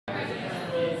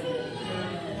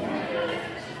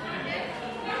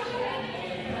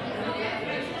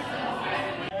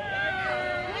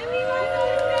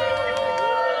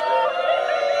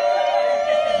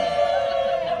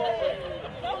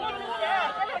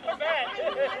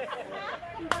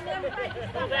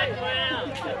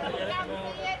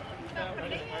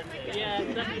Yeah,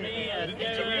 definitely.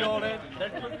 Did you read all that?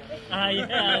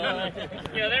 Yeah.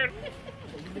 Yeah, they're.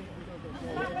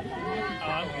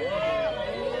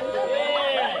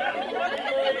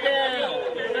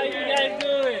 How you guys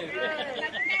doing?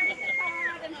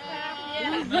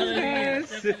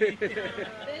 Yes.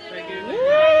 Woo!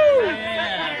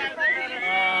 Yeah.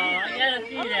 I gotta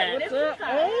see that.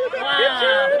 Wow.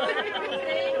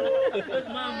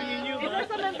 Mom being you, Is there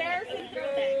some embarrassing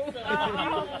things?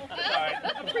 Sorry.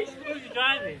 Who's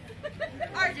driving?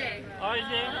 RJ.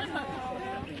 RJ?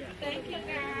 Thank you,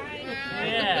 guys.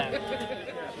 Yeah.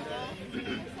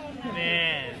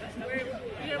 Man.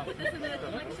 You're gonna put this in the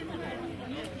collection?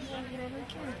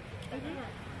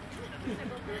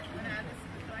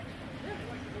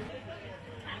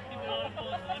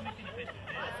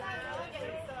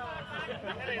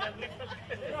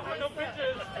 No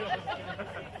pictures.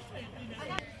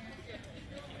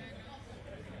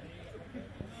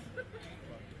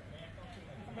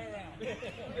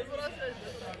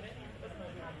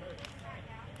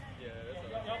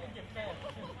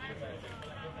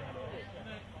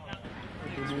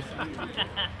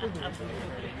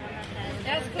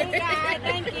 That's cool, guys.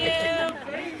 Thank you.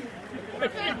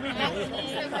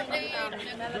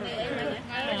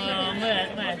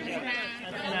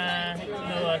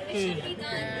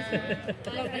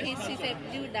 She said,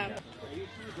 "You dumb."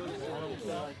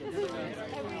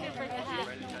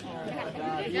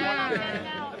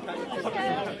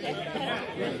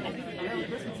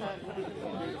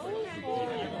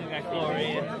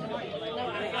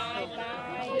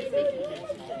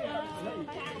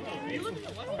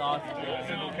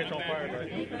 Catch on fire,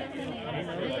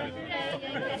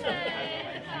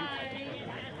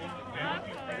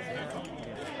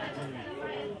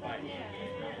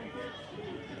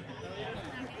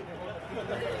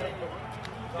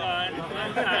 God,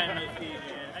 long time no see,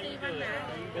 man. How you doing?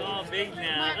 You're all big now.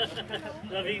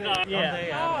 Love you, God. Yeah.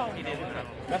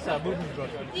 That's a boo-boo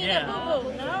brother. Yeah.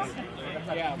 Boo-boo, no?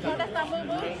 Yeah. No, that's not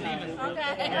boo-boo?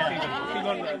 Okay. She's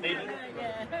on the date.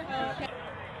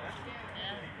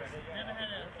 Never had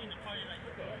a party like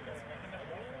this.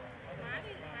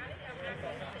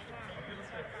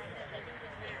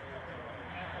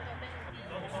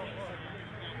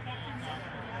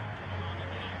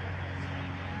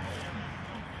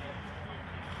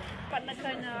 Bạn đã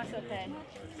chơi nào sở thể?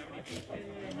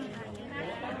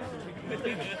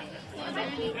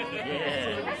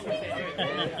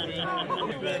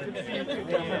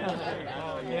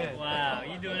 Wow,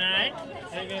 you doing alright?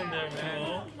 Hang in there, man.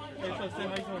 Hey, so say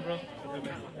how you doing, bro?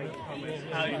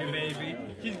 How you doing, baby?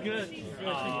 She's good. She's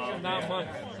good. She's 9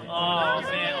 months. Oh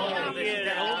man, oh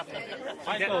yeah.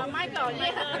 Michael. Michael, yeah.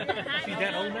 She's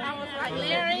that old I now? was like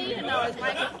Larry, no, it's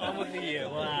Michael. Almost a year.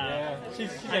 Wow.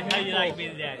 She's How you like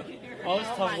being daddy? Oh, it's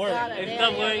tough work. It's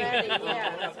tough work.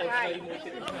 Yeah, that's right.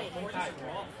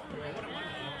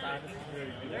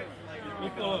 We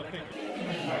go up.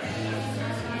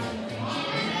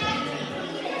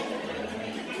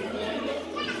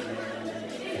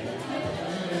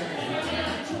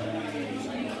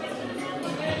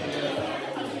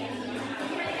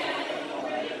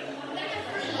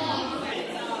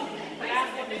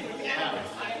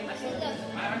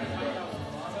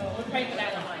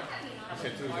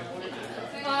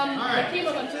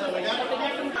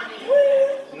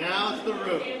 Now it's the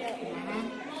root.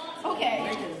 Okay.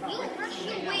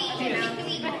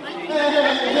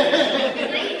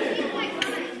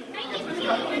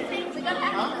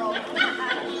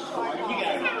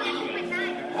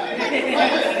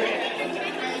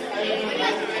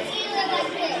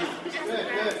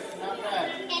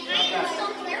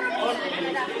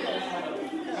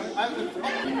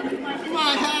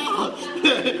 My house!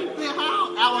 The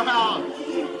house! Our house!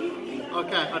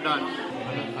 Okay, I'm done.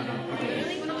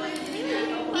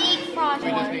 Big project.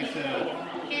 We just need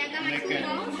to make it.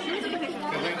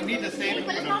 Because we need to save it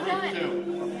for the roof too.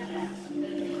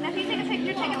 Now, if you take a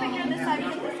picture on this side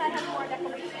because this side has more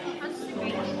decoration.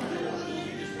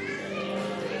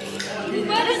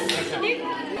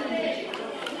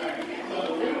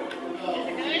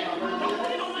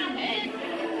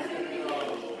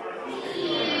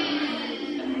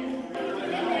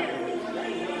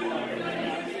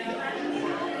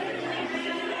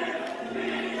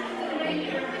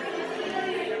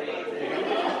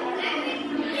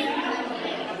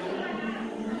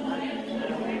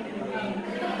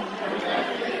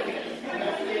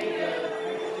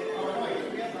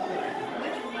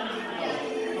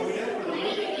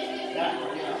 Yeah.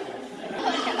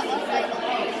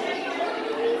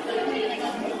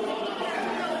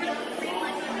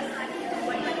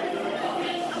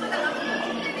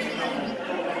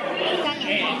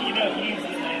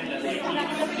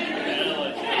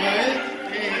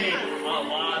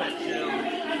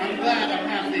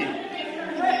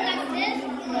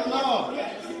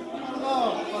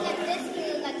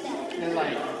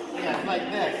 like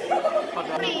this.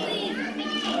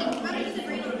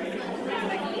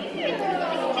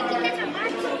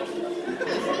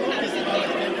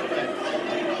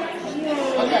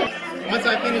 Okay. Once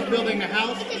I finish building the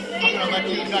house, I'm going to let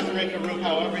you decorate the roof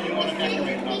however you want to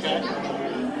decorate it, okay?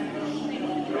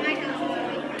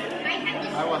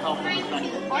 I will help in a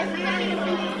second.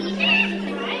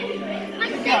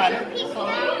 You got it.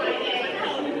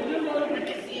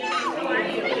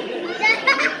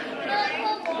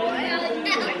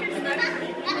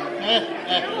 The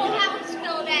whole house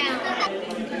fell down.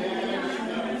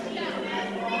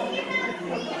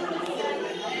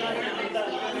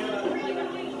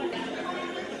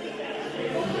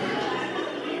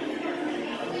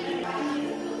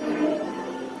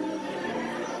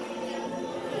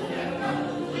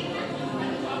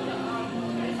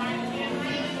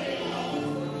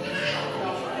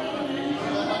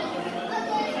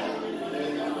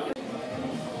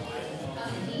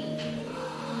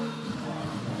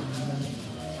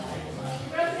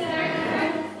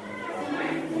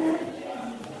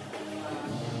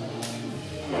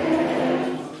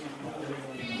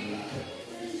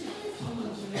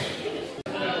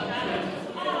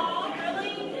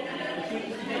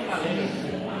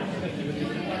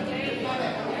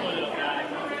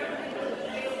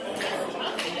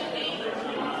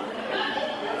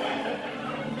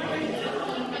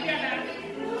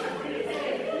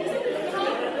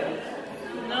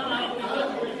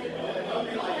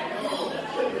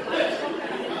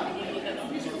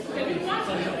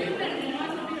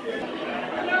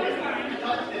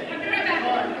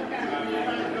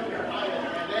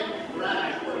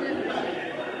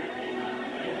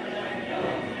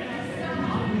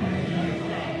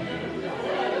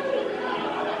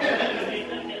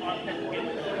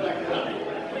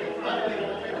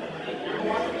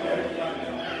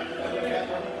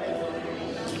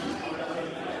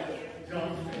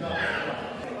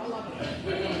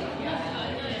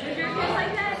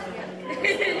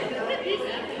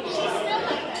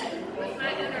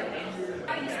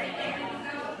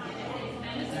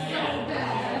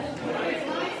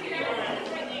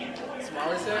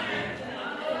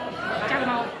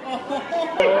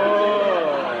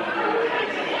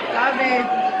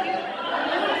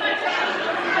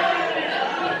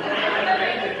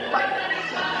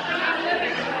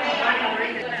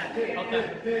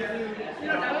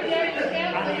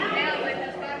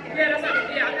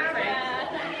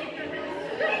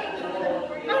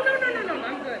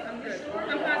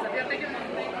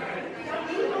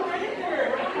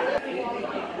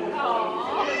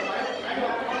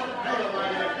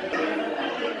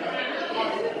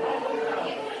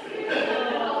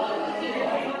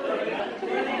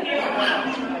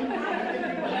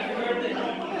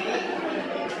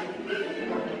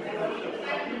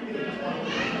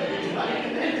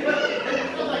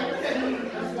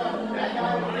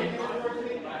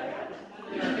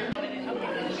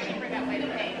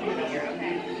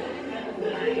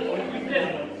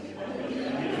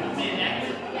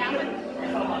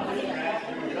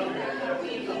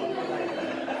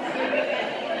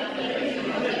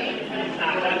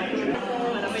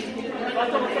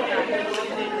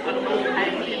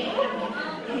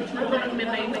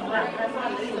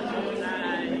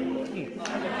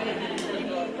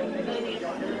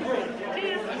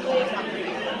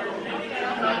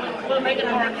 We'll make it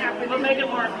work. We'll make it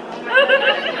work.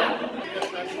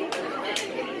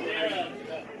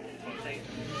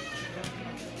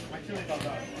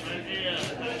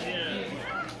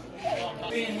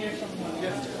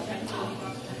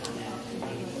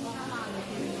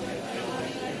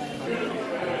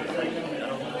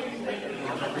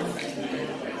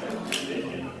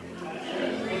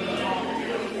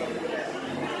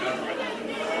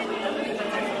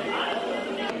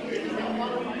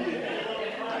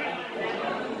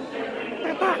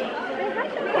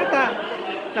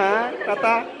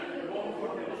 Tata.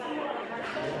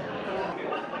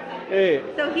 Hey.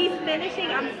 So he's finishing,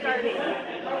 I'm starting.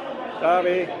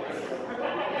 Darby.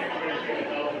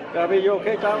 Darby, you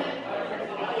okay, cháu?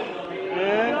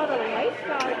 Yeah. Got a life,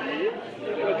 Darby.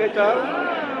 You okay, cháu?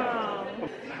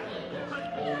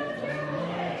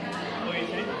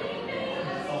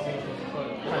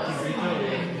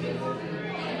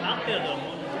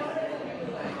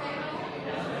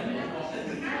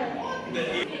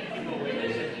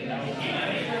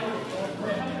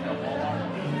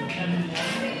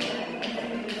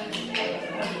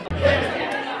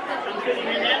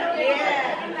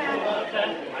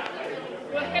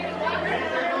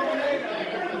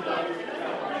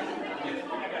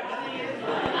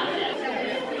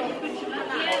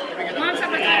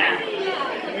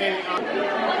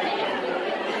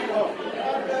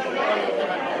 Wow. Mom,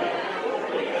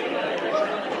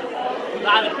 A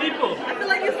lot of people. I feel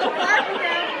like you're so far from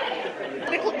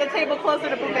him. The table closer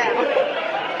to Bubette.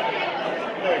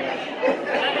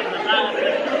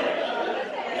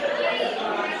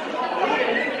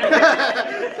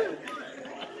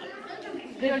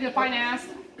 They don't get fine ass.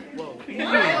 Whoa. Easy.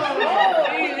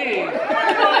 Easy.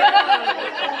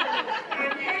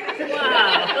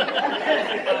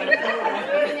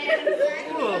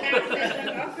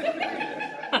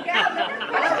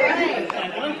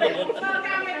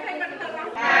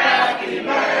 Happy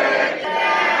birthday.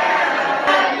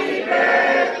 Happy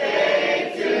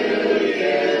birthday to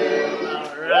you.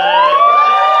 All right.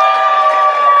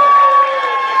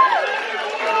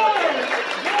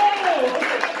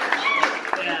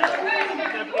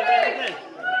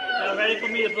 Y'all ready for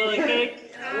me to blow the cake?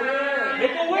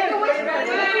 Make a wish.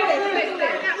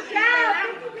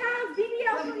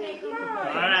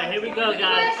 All right, here we go,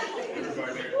 guys.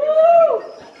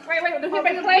 Wait, does he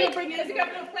bring the plate? Is he got a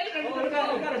plate?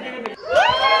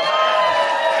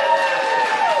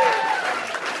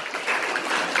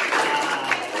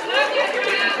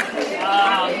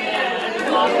 Oh, man, this is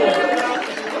awesome.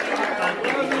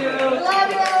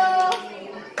 Love you.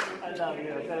 I love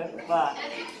you, okay? Bye.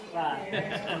 Bye.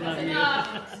 I love you.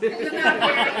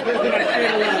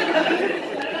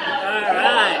 All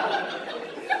right.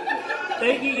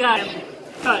 Thank you guys.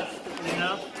 Touched, you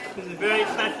know? This is very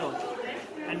special.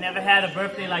 I never had a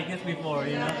birthday like this before,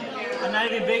 you know? I'm not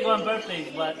even big on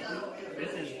birthdays, but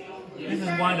this is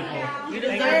wonderful. You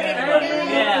Thank deserve it, everybody.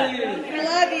 baby. Yeah. I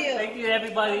love you. Thank you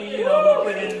everybody, you know, who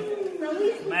put in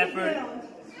some effort.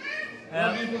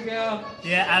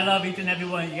 Yeah, I love each and every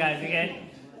one of you guys, okay?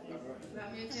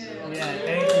 Yeah,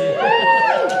 thank you.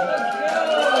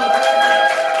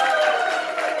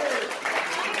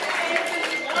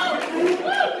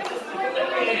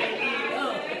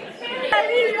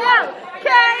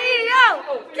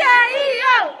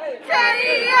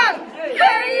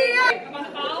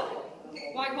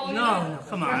 No,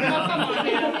 come on. I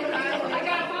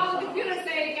gotta follow the computer and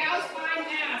say Gal's fine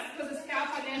ass because it's Gal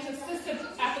Financial System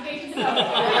application.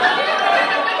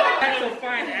 That's so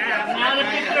fine ass. Not a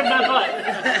picture of my butt.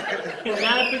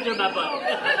 Not a picture of my butt.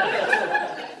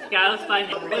 Gal's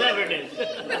Financial, whatever it is.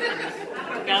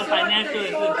 Gal's Financial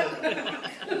Assistance.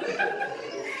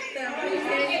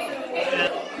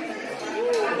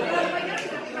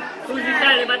 Who's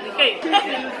excited about the cake?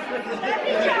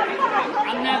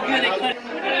 I'm not good at cutting.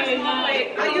 Hey, no. I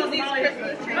use these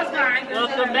Christmas trees. That's fine.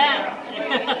 Welcome back.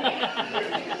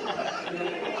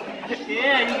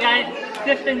 Yeah, you guys,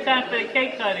 just in time for the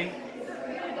cake cutting.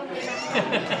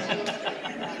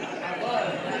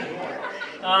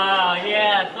 Oh,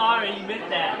 yeah, sorry, you missed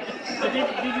that. But did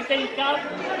you say you got it?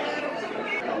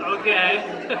 Okay.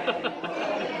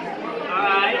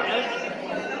 Alright.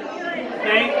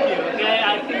 Thank you, okay?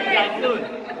 I'll see you guys soon.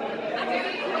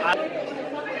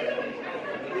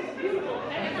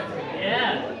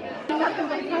 Yeah.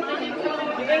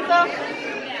 You think so?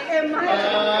 Let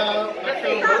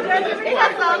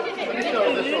me show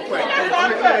this real quick.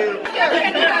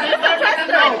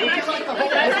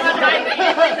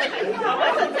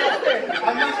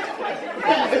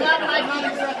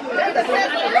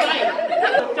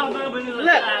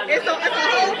 Look, it's a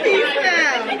whole piece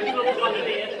now.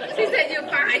 She said you're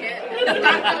fine.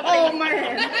 Oh,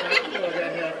 man.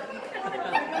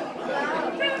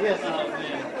 Yes.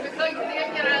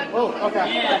 Oh, okay.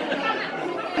 Yeah.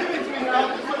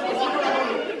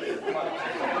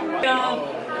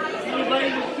 Anybody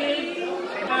with kids?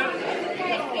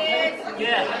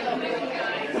 Yeah.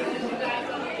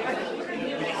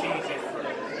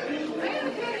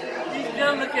 You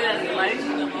still looking at the lights?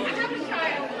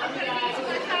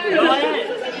 Go ahead.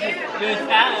 Good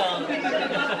child.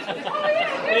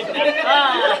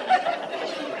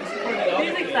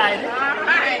 He's excited.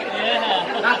 Alright.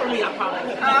 Yeah. Not for me, I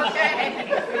promise. Okay.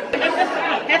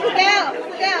 Head to down.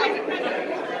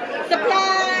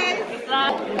 Supplies.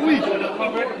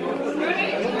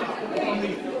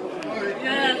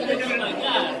 Yes, oh my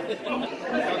God.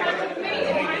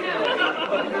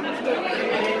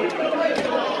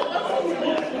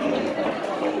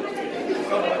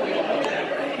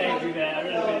 Thank you, man. I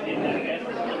really appreciate that, man.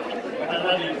 I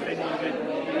love you.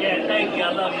 Yeah, thank you. I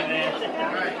love you, man.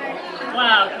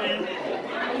 Wow, man.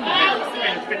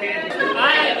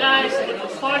 Alright, guys.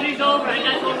 Party's over. I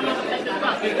got to go to set this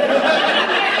up.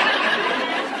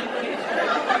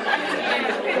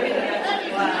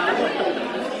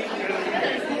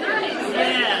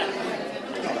 Yeah.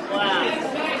 Wow.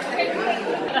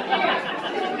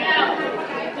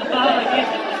 Oh,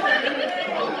 yeah.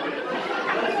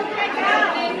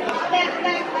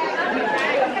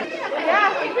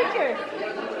 Yeah, take pictures.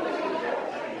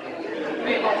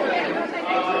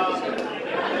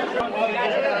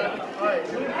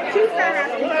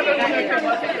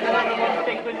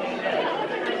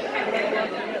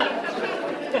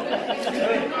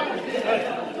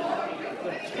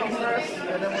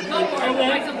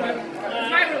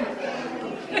 My room.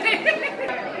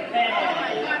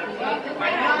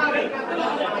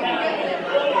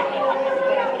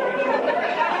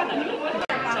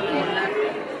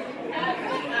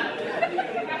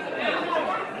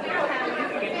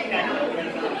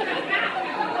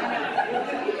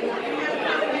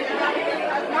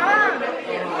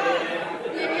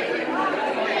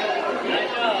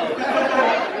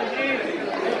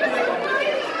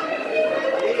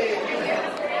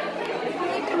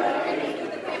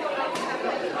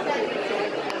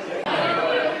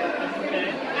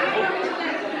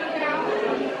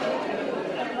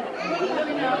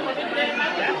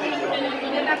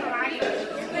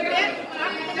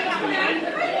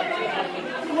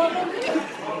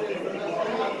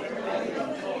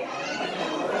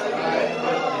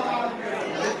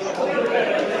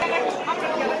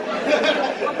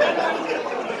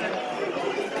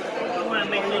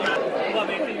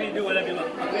 Do whatever you want.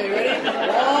 Okay, you ready? 1,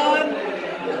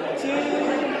 2.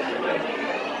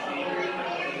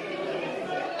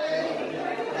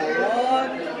 1,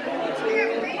 2.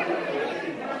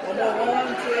 One more, 1,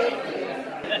 2.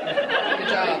 Good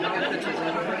job. Look at the pictures.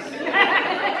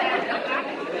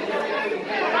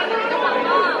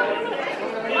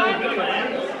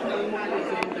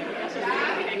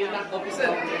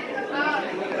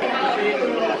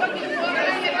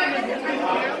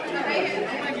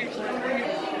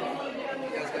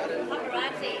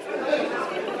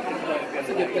 That's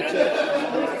a good picture.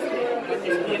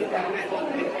 2, 3.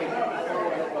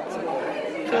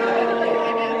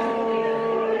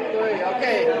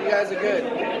 Okay, you guys are good.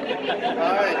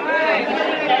 All right.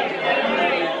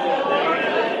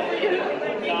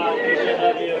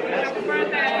 Happy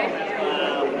birthday.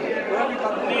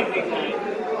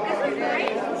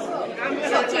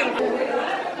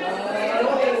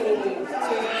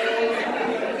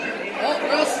 Oh,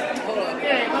 Russ, hold on.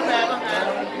 Yeah, my bad.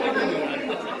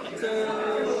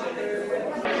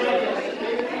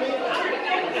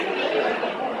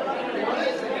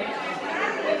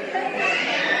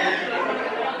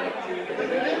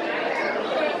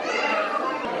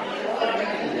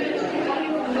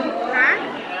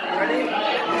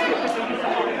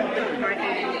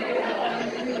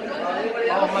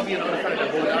 Oh, might be a little further.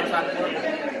 Hold on.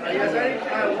 Are you guys ready? All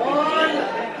right, 1.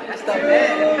 That's the man.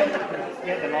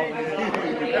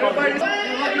 Everybody's.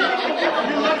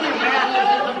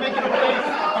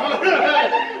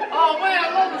 Oh man, I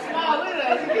love the smile. Look at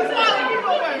that. Keep smiling. Keep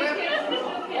going, man.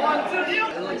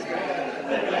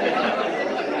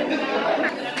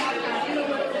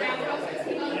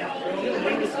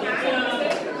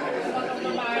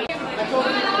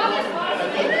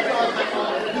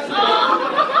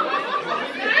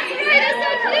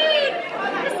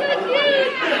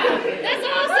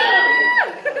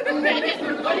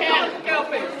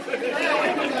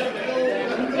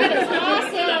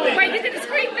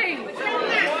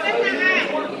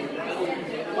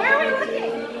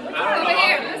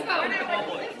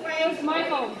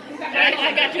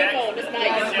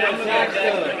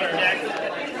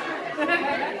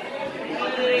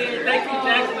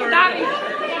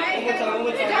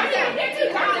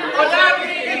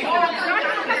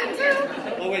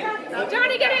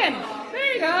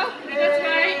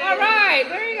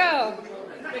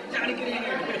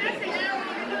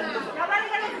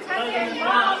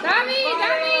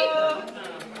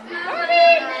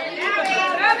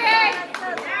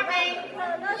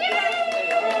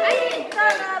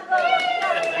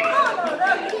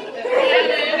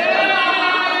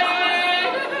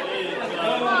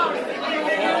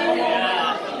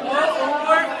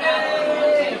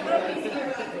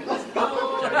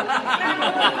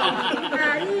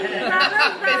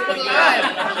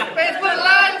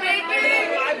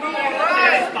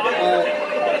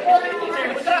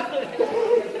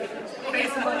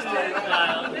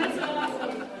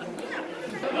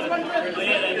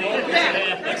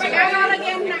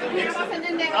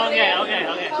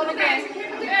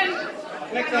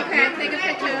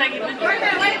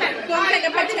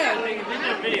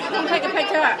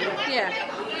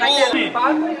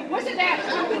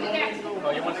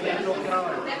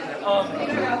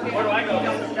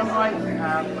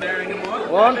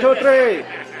 1, 2, 3.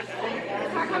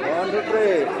 1, 2,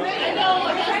 3.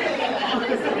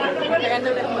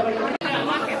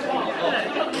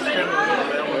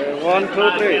 One, two,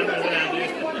 three.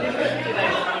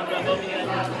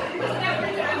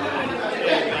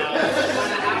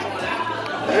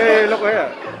 Hey, look here.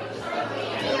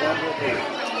 1, 2,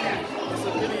 3.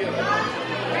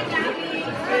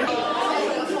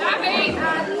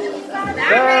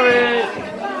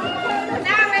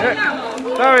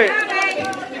 Sorry.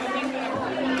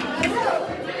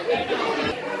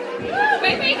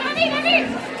 Mommy.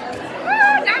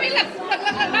 Woo, Mommy, look,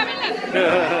 Mommy,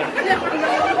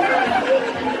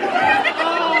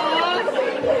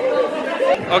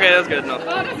 Okay, that's good enough.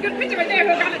 Oh, that's a good picture right there.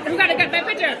 Who got a good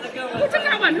picture? Who took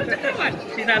that one?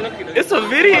 She's not looking. It's a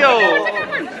video.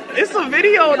 It's a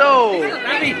video though.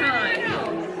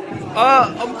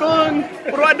 I'm going.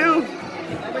 What do?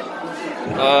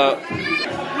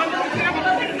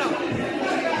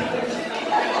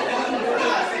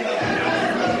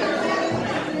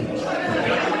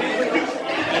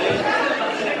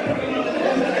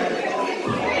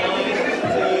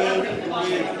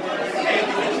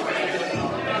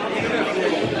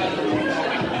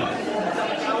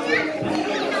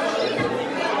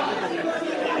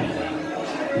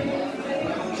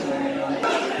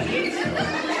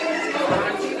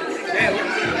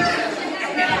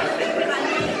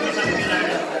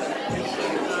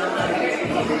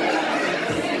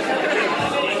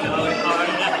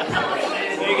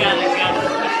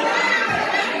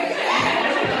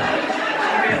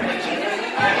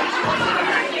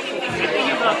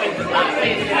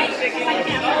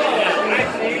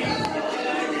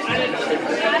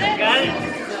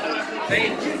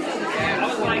 I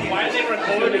was like, why are they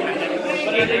recording?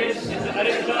 But I didn't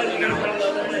realize you could run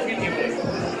the video.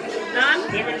 None?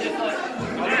 They were just like,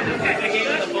 they gave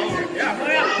us the phone. Snap.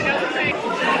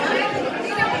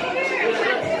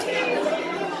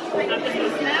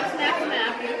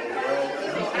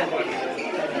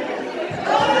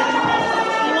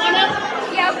 You wanna?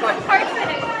 Yeah, of course. Card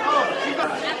fitting.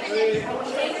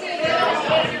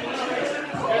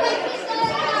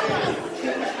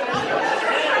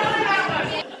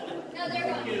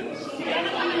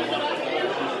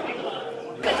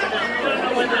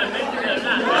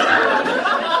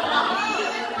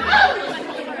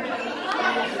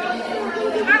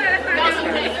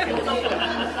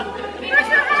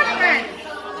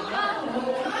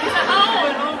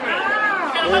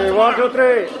 Hey, 1, 2, 3.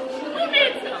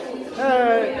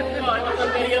 Hey.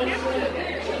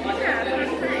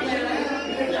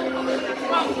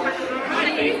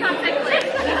 You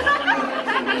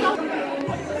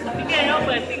can't help it.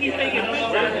 I think he's taking all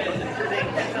around it.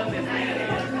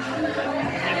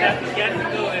 You have to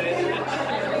go with it.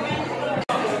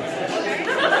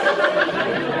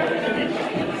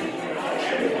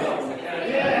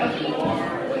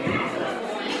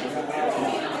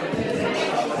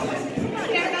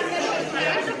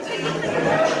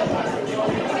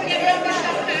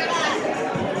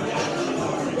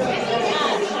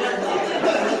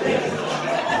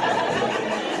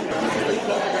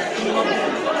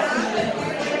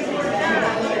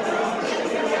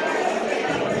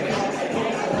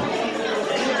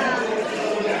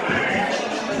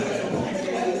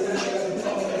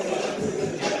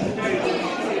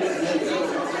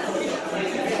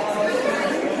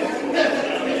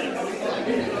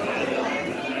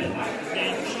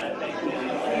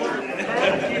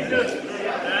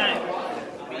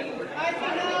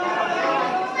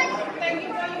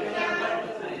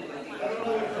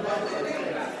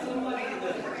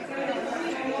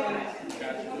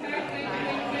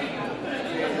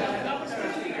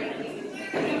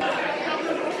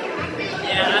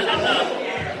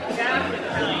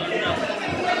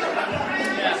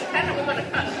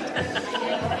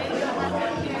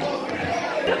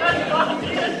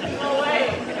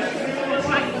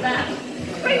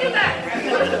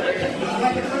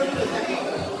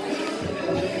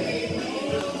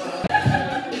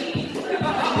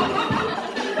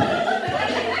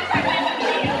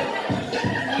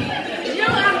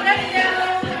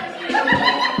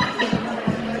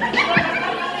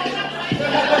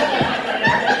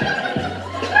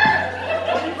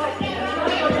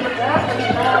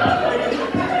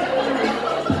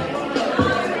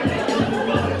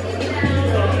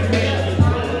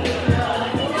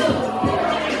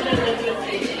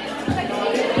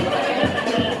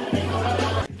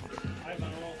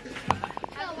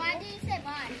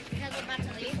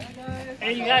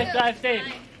 Hey, you guys drive safe.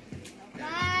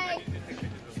 Bye.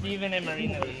 Steven and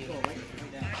Marina.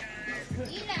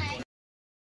 Eli.